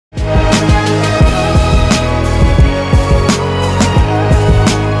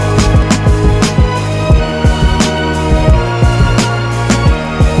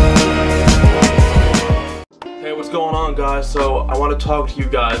I want to talk to you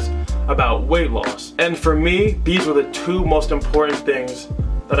guys about weight loss. And for me, these were the two most important things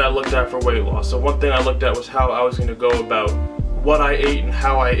that I looked at for weight loss. So one thing I looked at was how I was going to go about what I ate and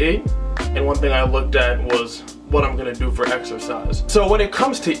how I ate. And one thing I looked at was what I'm going to do for exercise. So when it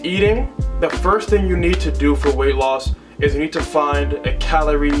comes to eating, the first thing you need to do for weight loss is you need to find a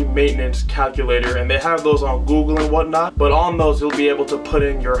calorie maintenance calculator, and they have those on Google and whatnot, but on those you'll be able to put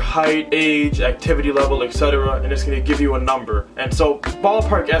in your height, age, activity level, etc., and it's going to give you a number. And so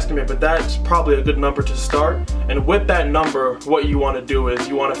ballpark estimate, but that's probably a good number to start. And with that number, what you want to do is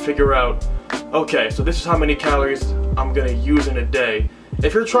you want to figure out, okay, so this is how many calories I'm going to use in a day.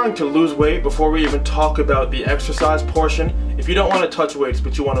 If you're trying to lose weight, before we even talk about the exercise portion, if you don't want to touch weights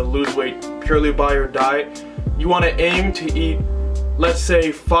but you want to lose weight purely by your diet, you want to aim to eat, let's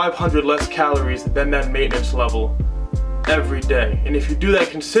say, 500 less calories than that maintenance level every day. And if you do that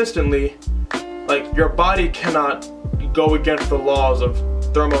consistently, like, your body cannot go against the laws of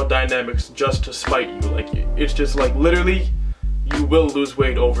thermodynamics just to spite you. Like, it's just like, literally, you will lose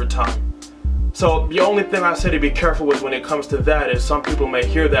weight over time. So the only thing I say to be careful with when it comes to that is some people may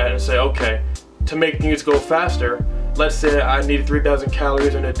hear that and say, okay, to make things go faster, let's say I need 3,000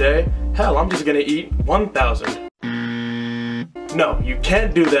 calories in a day. Hell, I'm just gonna eat 1,000. No, you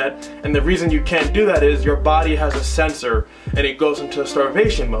can't do that, and the reason you can't do that is your body has a sensor and it goes into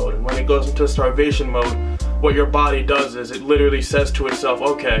starvation mode. And when it goes into starvation mode, what your body does is it literally says to itself,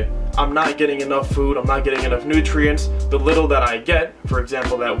 okay, I'm not getting enough food, I'm not getting enough nutrients. The little that I get, for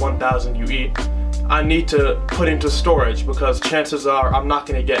example, that 1,000 you eat, I need to put into storage because chances are I'm not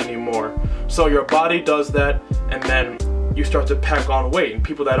going to get any more. So your body does that, and then you start to pack on weight. And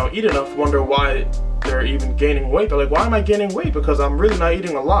people that don't eat enough wonder why they're even gaining weight. They're like, why am I gaining weight? Because I'm really not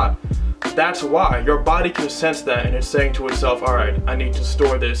eating a lot. That's why. Your body can sense that, and it's saying to itself, alright, I need to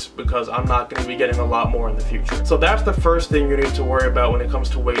store this because I'm not going to be getting a lot more in the future. So that's the first thing you need to worry about when it comes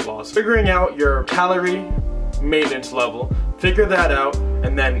to weight loss. Figuring out your calorie maintenance level, figure that out,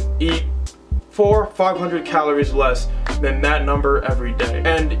 and then eat 500 calories less than that number every day.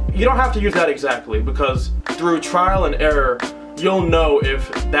 And you don't have to use that exactly, because through trial and error, you'll know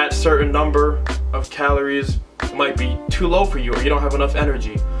if that certain number of calories might be too low for you or you don't have enough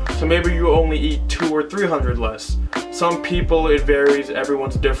energy. So maybe you only eat 200 or 300 less. Some people, it varies,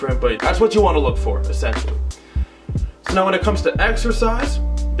 everyone's different, but that's what you want to look for, essentially. So now when it comes to exercise,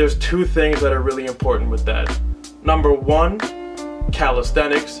 there's two things that are really important with that. Number one,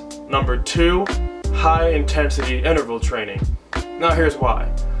 calisthenics. Number two, high intensity interval training. Now here's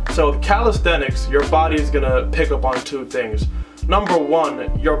why. So with calisthenics, your body is gonna pick up on two things. Number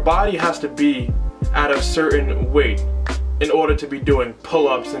one, your body has to be at a certain weight in order to be doing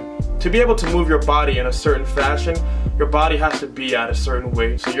pull-ups, and to be able to move your body in a certain fashion, your body has to be at a certain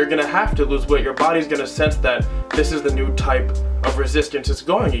weight. So you're gonna have to lose weight. Your body's gonna sense that this is the new type of resistance it's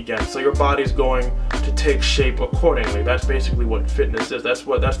going against. So your body's going to take shape accordingly. That's basically what fitness is. That's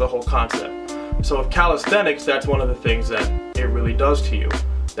the whole concept. So with calisthenics, that's one of the things that it really does to you.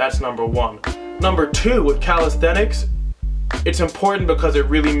 That's number one. Number two, with calisthenics, it's important because it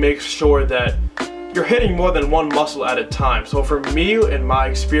really makes sure that you're hitting more than one muscle at a time. So for me, in my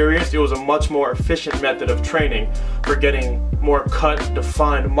experience, it was a much more efficient method of training for getting more cut,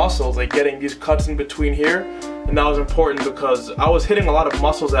 defined muscles, like getting these cuts in between here. And that was important because I was hitting a lot of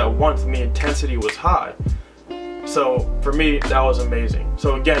muscles at once and the intensity was high. So for me, that was amazing.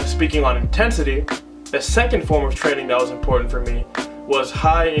 So again, speaking on intensity, the second form of training that was important for me was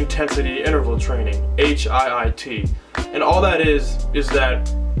high intensity interval training, HIIT. And all that is that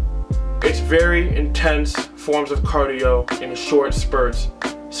it's very intense forms of cardio in short spurts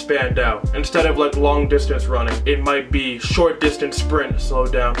spanned out. Instead of like long distance running, it might be short distance sprint, slow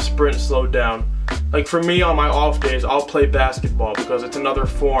down, sprint, slow down. Like for me, on my off days, I'll play basketball because it's another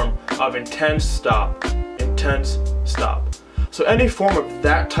form of intense stop, intense stop. So any form of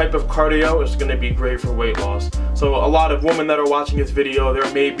that type of cardio is going to be great for weight loss. So a lot of women that are watching this video,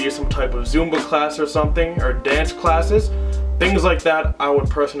 there may be some type of Zumba class or something, or dance classes. Things like that, I would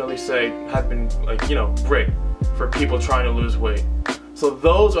personally say, have been, like, you know, great for people trying to lose weight. So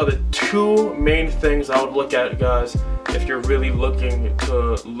those are the two main things I would look at, guys, if you're really looking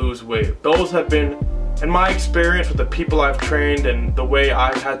to lose weight. Those have been, in my experience with the people I've trained and the way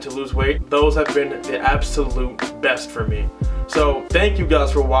I've had to lose weight, those have been the absolute best for me. So thank you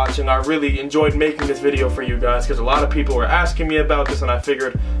guys for watching. I really enjoyed making this video for you guys because a lot of people were asking me about this, and I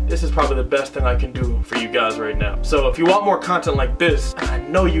figured this is probably the best thing I can do for you guys right now. So if you want more content like this, and I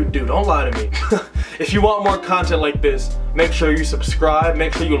know you do, don't lie to me. If you want more content like this, make sure you subscribe,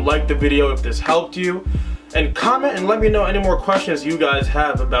 make sure you like the video if this helped you. And comment and let me know any more questions you guys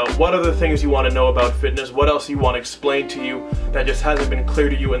have about what other things you want to know about fitness, what else you want to explain to you that just hasn't been clear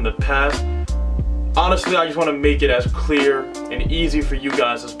to you in the past. Honestly, I just want to make it as clear and easy for you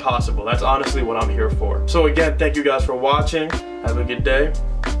guys as possible. That's honestly what I'm here for. So again, thank you guys for watching. Have a good day.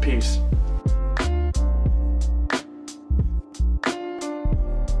 Peace.